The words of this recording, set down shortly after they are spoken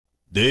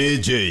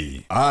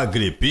DJ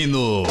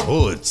Agripino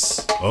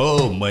Roots,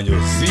 oh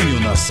manhozinho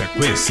na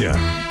sequência.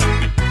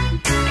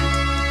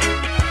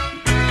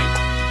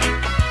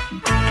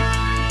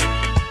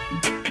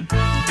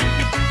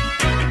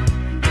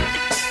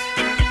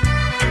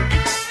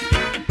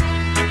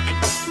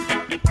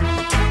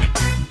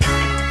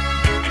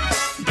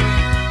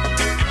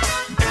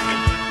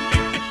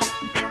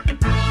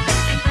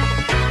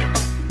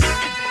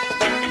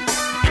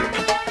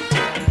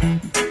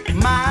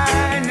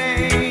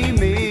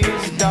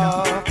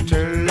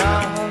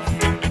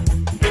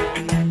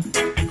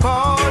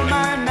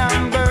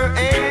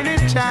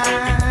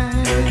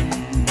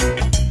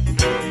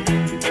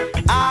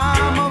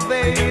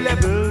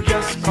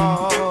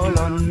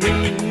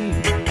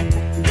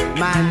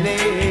 My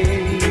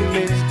name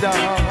is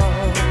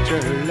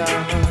Dr.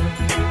 Love.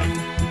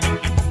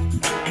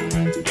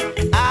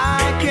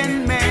 I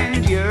can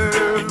mend your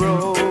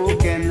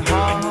broken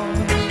heart,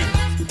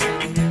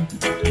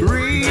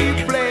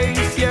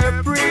 replace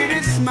your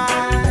pretty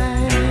smile.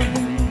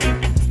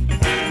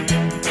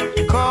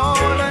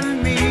 Call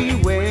on me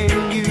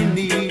when you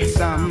need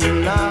some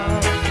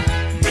love.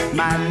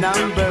 My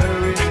number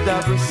is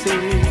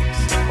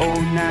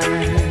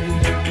 6609.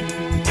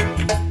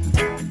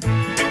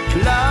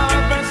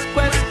 Lovers'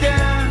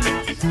 questions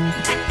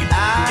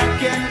I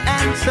can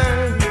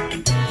answer,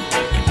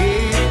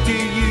 give to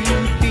you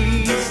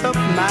peace of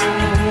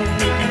mind.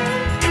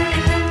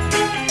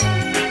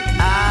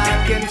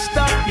 I can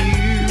stop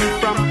you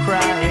from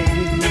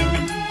crying,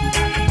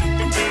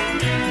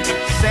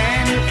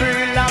 send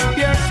thrill up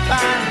your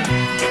spine,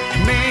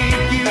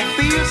 make you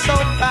feel so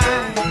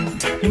fine.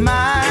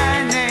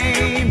 My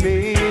name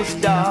is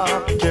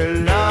Dr.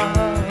 Love.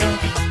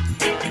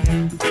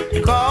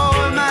 Call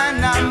my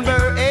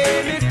number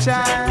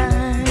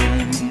anytime.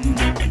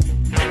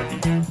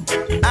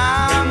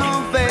 I'm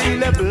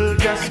available,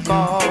 just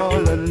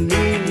call on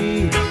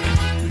me.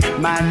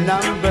 My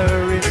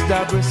number is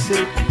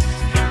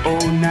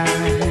 6609.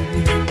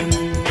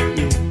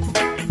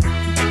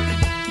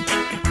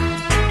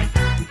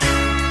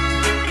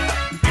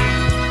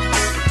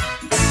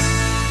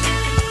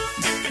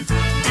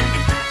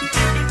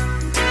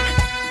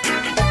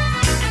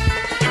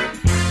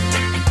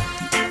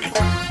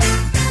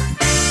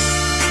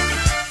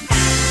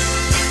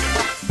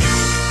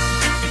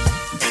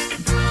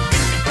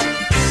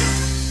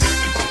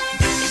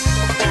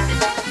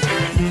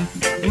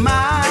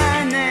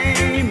 My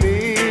name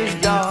is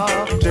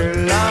Dr.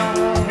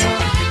 Love.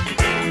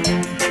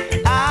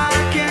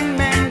 I can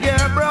mend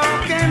your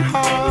broken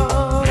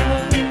heart,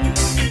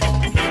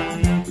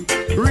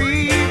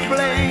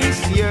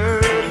 replace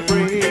your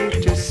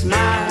pretty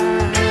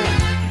smile.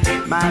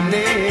 My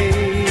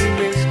name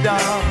is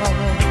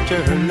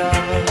Dr.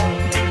 Love.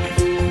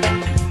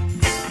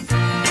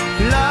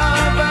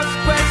 Lovers'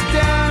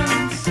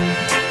 questions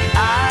I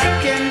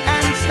can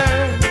answer,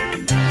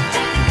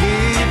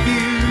 give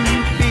you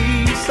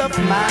peace of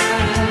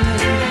mind.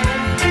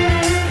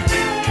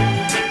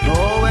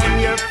 Oh, when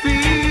you're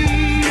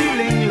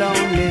feeling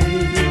lonely,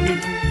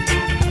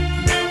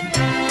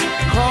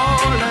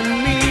 call on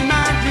me,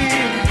 my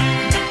dear.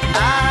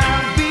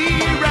 I'll be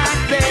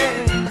right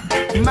there.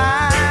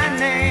 My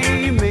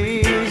name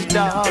is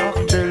Dr.